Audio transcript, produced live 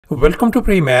Welcome to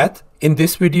PreMath. In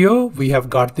this video, we have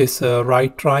got this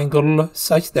right triangle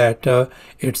such that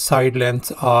its side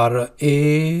lengths are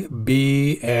A,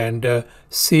 B, and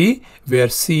C, where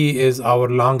C is our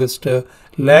longest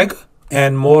leg.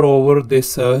 And moreover,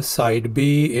 this side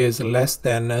B is less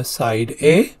than side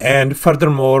A. And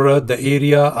furthermore, the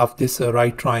area of this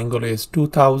right triangle is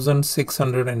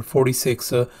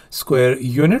 2646 square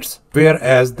units,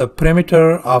 whereas the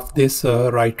perimeter of this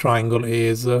right triangle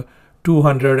is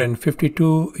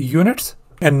 252 units.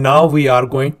 And now we are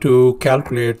going to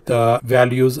calculate the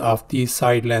values of these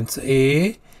side lengths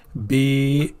A,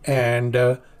 B,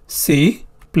 and C.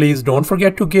 Please don't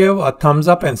forget to give a thumbs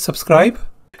up and subscribe.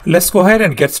 Let's go ahead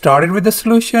and get started with the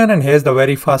solution. And here's the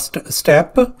very first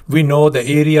step. We know the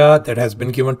area that has been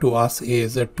given to us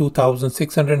is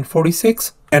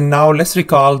 2646. And now let's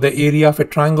recall the area of a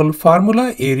triangle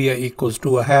formula. Area equals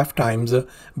to a half times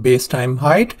base times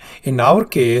height. In our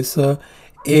case, A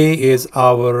is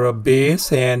our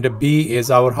base and B is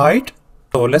our height.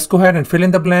 So let's go ahead and fill in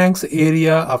the blanks.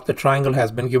 Area of the triangle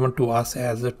has been given to us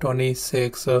as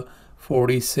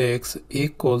 2646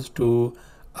 equals to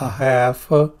a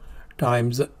half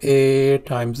times A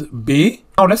times B.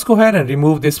 Now let's go ahead and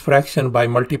remove this fraction by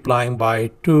multiplying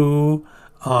by 2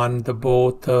 on the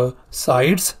both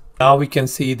sides. Now we can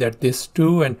see that this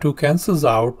 2 and 2 cancels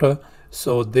out.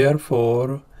 So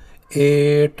therefore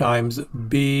A times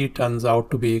B turns out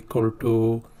to be equal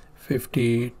to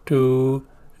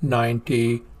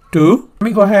 5292. Let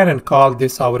me go ahead and call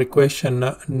this our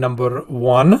equation number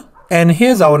 1. And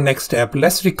here's our next step.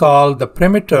 Let's recall the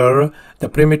perimeter. The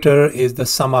perimeter is the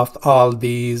sum of all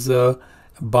these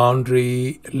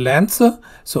boundary lengths.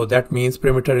 So that means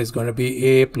perimeter is going to be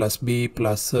A plus B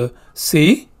plus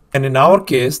C. And in our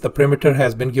case, the perimeter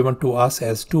has been given to us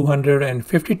as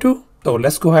 252. So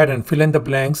let's go ahead and fill in the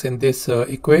blanks in this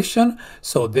equation.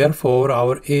 So therefore,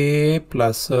 our A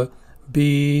plus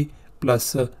B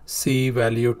plus C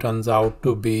value turns out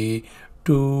to be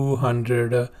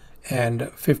 252.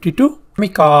 Let me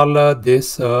call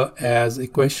this as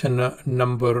equation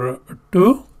number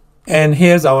 2. And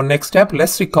here's our next step.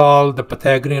 Let's recall the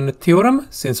Pythagorean theorem.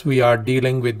 Since we are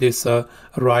dealing with this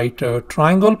right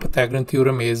triangle, Pythagorean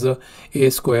theorem is A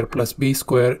square plus B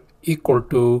square equal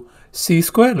to C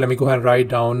square. Let me go ahead and write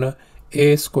down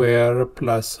A square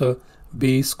plus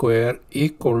B square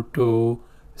equal to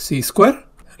C square.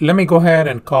 Let me go ahead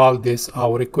and call this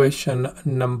our equation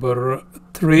number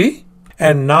 3.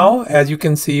 And now, as you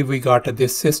can see, we got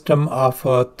this system of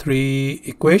 3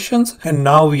 equations. And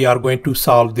now we are going to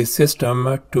solve this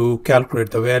system to calculate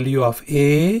the value of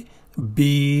A,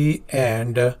 B,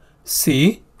 and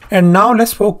C. And now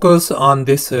let's focus on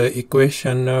this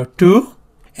equation 2.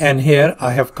 And here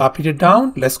I have copied it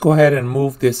down. Let's go ahead and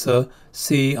move this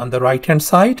C on the right hand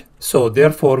side. So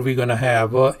therefore, we're going to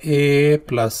have A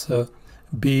plus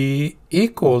B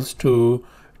equals to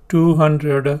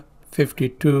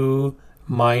 252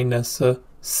 minus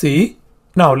C.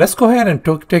 Now let's go ahead and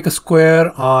take a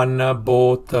square on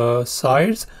both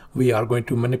sides. We are going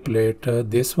to manipulate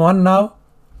this one now.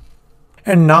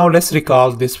 And now let's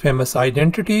recall this famous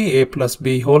identity, A plus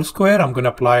B whole square. I'm going to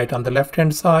apply it on the left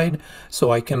hand side.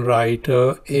 So I can write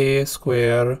A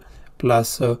square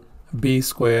plus B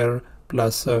square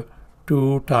plus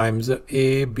 2 times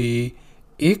AB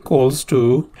equals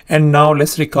to, and now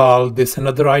let's recall this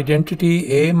another identity,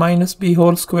 A minus B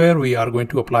whole square. We are going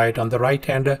to apply it on the right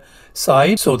hand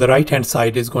side. So the right hand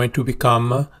side is going to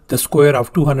become the square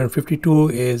of 252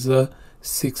 is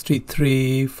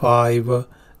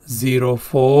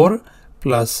 63504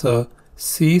 plus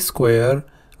C square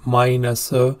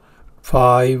minus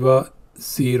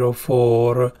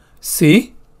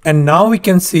 504C. And now we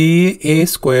can see A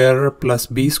square plus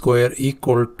B square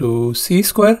equal to C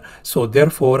square. So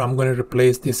therefore, I'm going to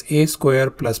replace this A square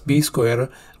plus B square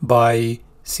by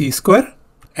C square.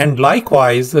 And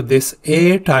likewise, this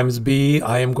A times B,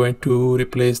 I am going to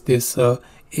replace this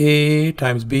A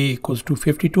times B equals to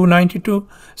 5292.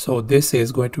 So this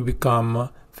is going to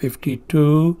become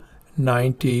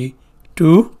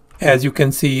 5292. As you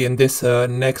can see in this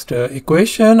next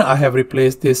equation, I have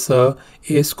replaced this A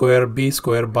square B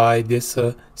square by this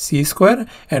C square,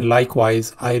 and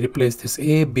likewise I replace this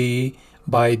AB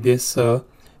by this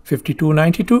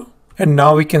 5292. And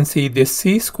now we can see this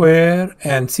C square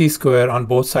and C square on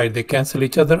both sides, they cancel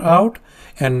each other out.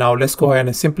 And now let's go ahead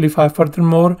and simplify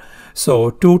furthermore.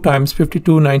 So 2 times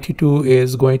 5292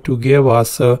 is going to give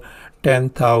us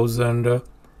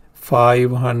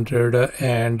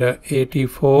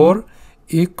 10,584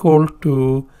 equal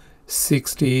to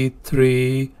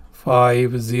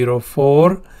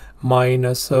 63504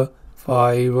 minus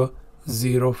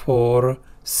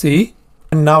 504C.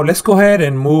 And now let's go ahead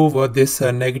and move this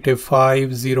negative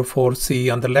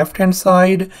 504C on the left hand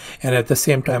side, and at the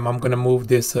same time I'm going to move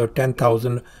this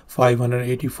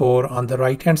 10,584 on the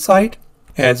right hand side,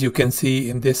 as you can see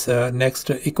in this next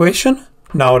equation.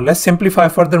 Now let's simplify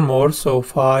furthermore. So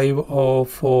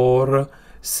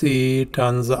 504C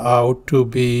turns out to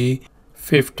be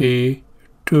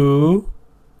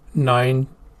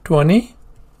 52,920.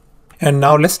 And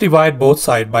now let's divide both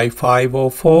sides by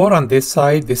 504 on this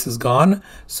side. This is gone.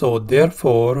 So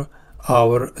therefore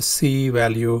our C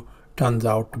value turns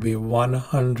out to be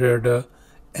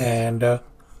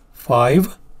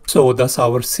 105. So thus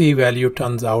our C value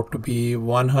turns out to be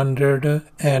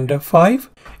 105.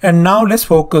 And now let's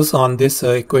focus on this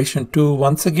equation 2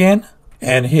 once again.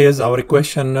 And here's our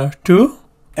equation 2.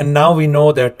 And now we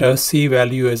know that C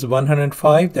value is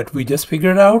 105 that we just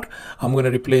figured out. I'm going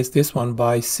to replace this one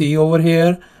by C over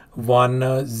here,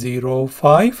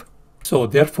 105. So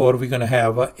therefore we're going to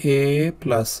have A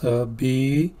plus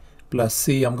B plus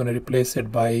C. I'm going to replace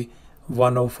it by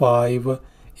 105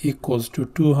 equals to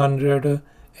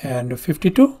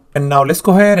 252. And now let's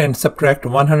go ahead and subtract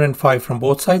 105 from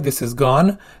both sides. This is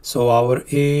gone. So our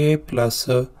A plus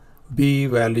B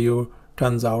value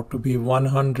turns out to be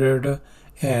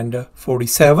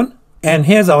 147. And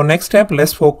here's our next step.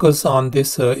 Let's focus on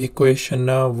this equation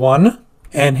 1.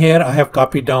 And here I have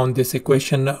copied down this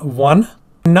equation 1.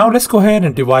 Now let's go ahead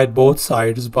and divide both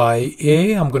sides by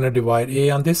A. I'm going to divide A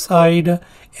on this side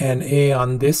and A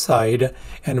on this side,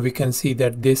 and we can see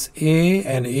that this A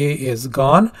and A is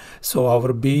gone. So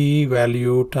our B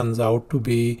value turns out to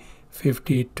be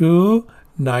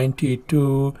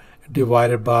 5292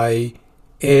 divided by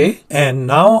A. And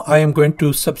now I am going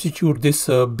to substitute this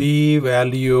B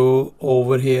value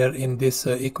over here in this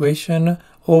equation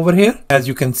over here. As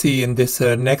you can see in this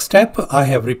next step, I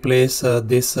have replaced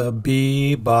this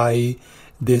B by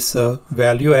this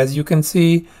value, as you can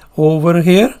see over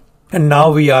here. And now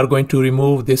we are going to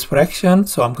remove this fraction.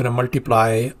 So I'm going to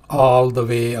multiply all the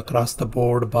way across the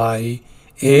board by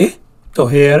A. So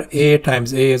here A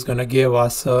times A is going to give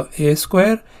us A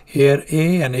square. Here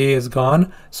A and A is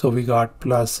gone. So we got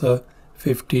plus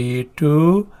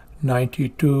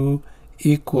 5292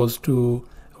 equals to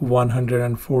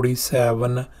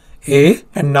 147A.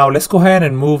 And now let's go ahead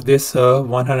and move this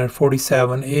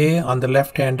 147A on the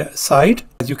left hand side.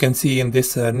 As you can see in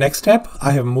this next step,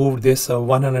 I have moved this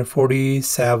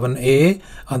 147A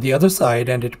on the other side,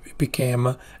 and it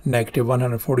became negative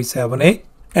 147A.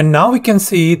 And now we can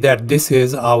see that this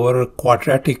is our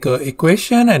quadratic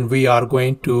equation, and we are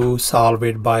going to solve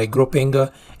it by grouping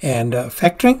and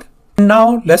factoring.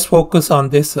 Now let's focus on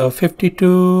this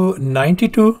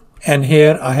 5292. And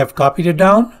here I have copied it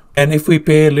down. And if we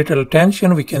pay little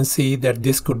attention, we can see that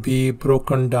this could be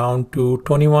broken down to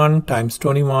 21 times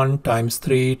 21 times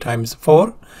 3 times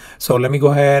 4. So let me go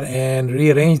ahead and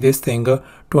rearrange this thing.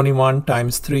 21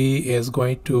 times 3 is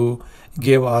going to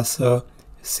give us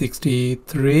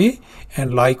 63,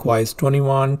 and likewise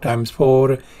 21 times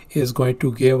 4 is going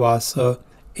to give us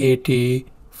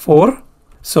 84.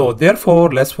 So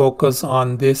therefore let's focus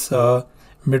on this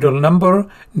middle number,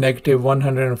 negative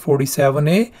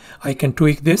 147A. I can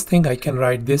tweak this thing. I can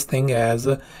write this thing as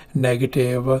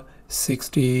negative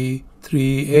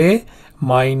 63A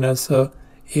minus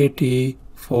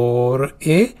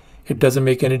 84A. It doesn't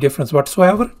make any difference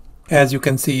whatsoever. As you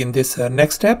can see in this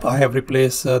next step, I have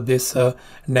replaced this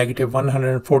negative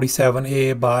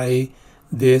 147A by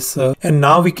this. And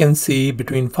now we can see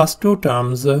between first two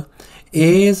terms, A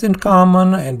is in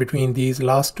common, and between these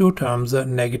last two terms,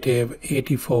 negative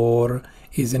 84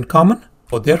 is in common.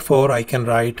 So therefore I can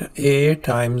write A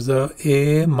times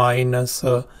A minus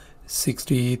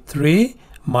 63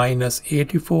 minus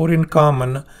 84 in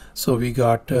common. So we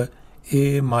got A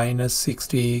minus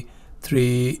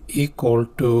 63 equal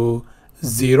to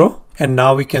 0. And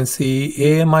now we can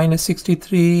see A minus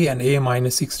 63 and A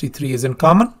minus 63 is in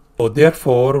common. So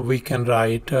therefore we can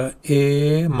write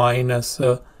A minus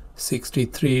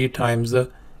 63 times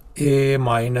A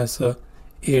minus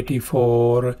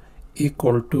 84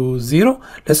 equal to 0.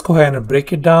 Let's go ahead and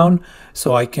break it down.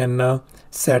 So I can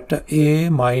set A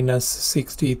minus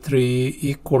 63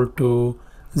 equal to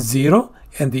 0,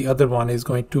 and the other one is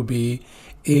going to be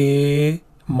A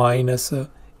minus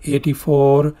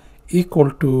 84 equal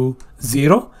to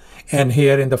 0. And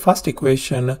here in the first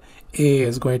equation, A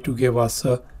is going to give us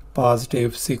a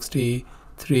positive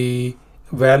 63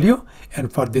 value,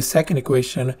 and for this second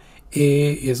equation,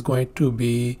 A is going to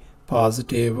be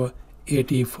positive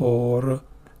 84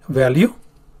 value.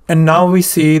 And now we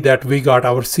see that we got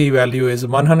our C value is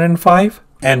 105,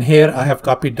 and here I have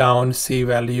copied down C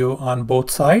value on both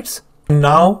sides.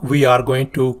 Now we are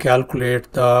going to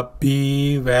calculate the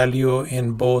b value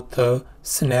in both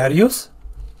scenarios.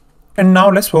 And now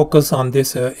let's focus on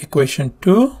this equation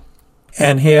 2.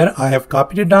 And here I have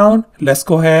copied it down. Let's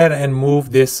go ahead and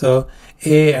move this A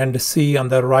and C on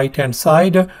the right hand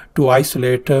side to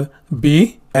isolate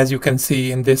B, as you can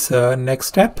see in this next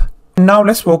step. Now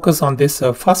let's focus on this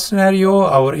first scenario.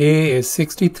 Our A is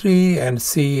 63 and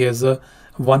C is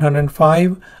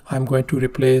 105. I'm going to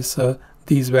replace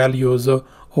these values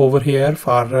over here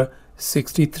for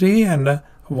 63 and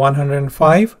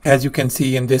 105, as you can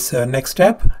see in this next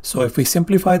step. So if we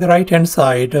simplify the right hand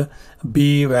side,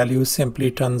 B value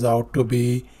simply turns out to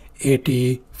be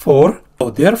 84. So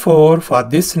therefore for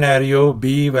this scenario,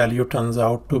 B value turns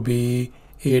out to be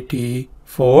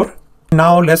 84.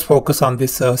 Now let's focus on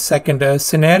this second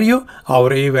scenario.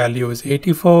 Our A value is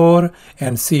 84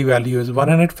 and C value is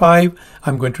 105.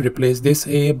 I'm going to replace this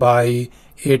A by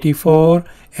 84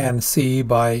 and C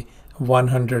by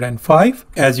 105,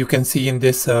 as you can see in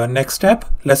this next step.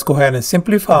 Let's go ahead and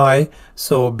simplify.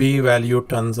 So B value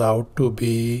turns out to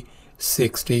be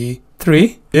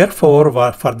 63.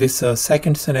 Therefore for this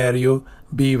second scenario,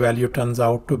 B value turns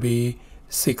out to be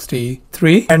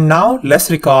 63. And now let's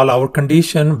recall our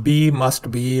condition: B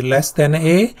must be less than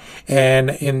A. And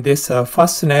in this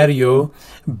first scenario,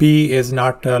 B is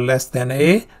not less than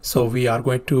A, so we are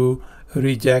going to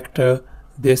reject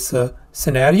this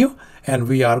scenario, and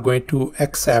we are going to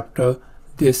accept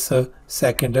this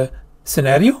second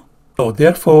scenario. So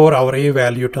therefore our A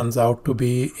value turns out to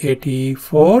be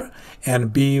 84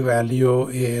 and B value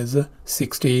is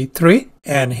 63.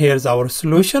 And here's our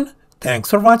solution.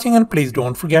 Thanks for watching, and please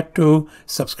don't forget to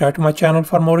subscribe to my channel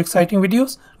for more exciting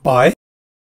videos. Bye.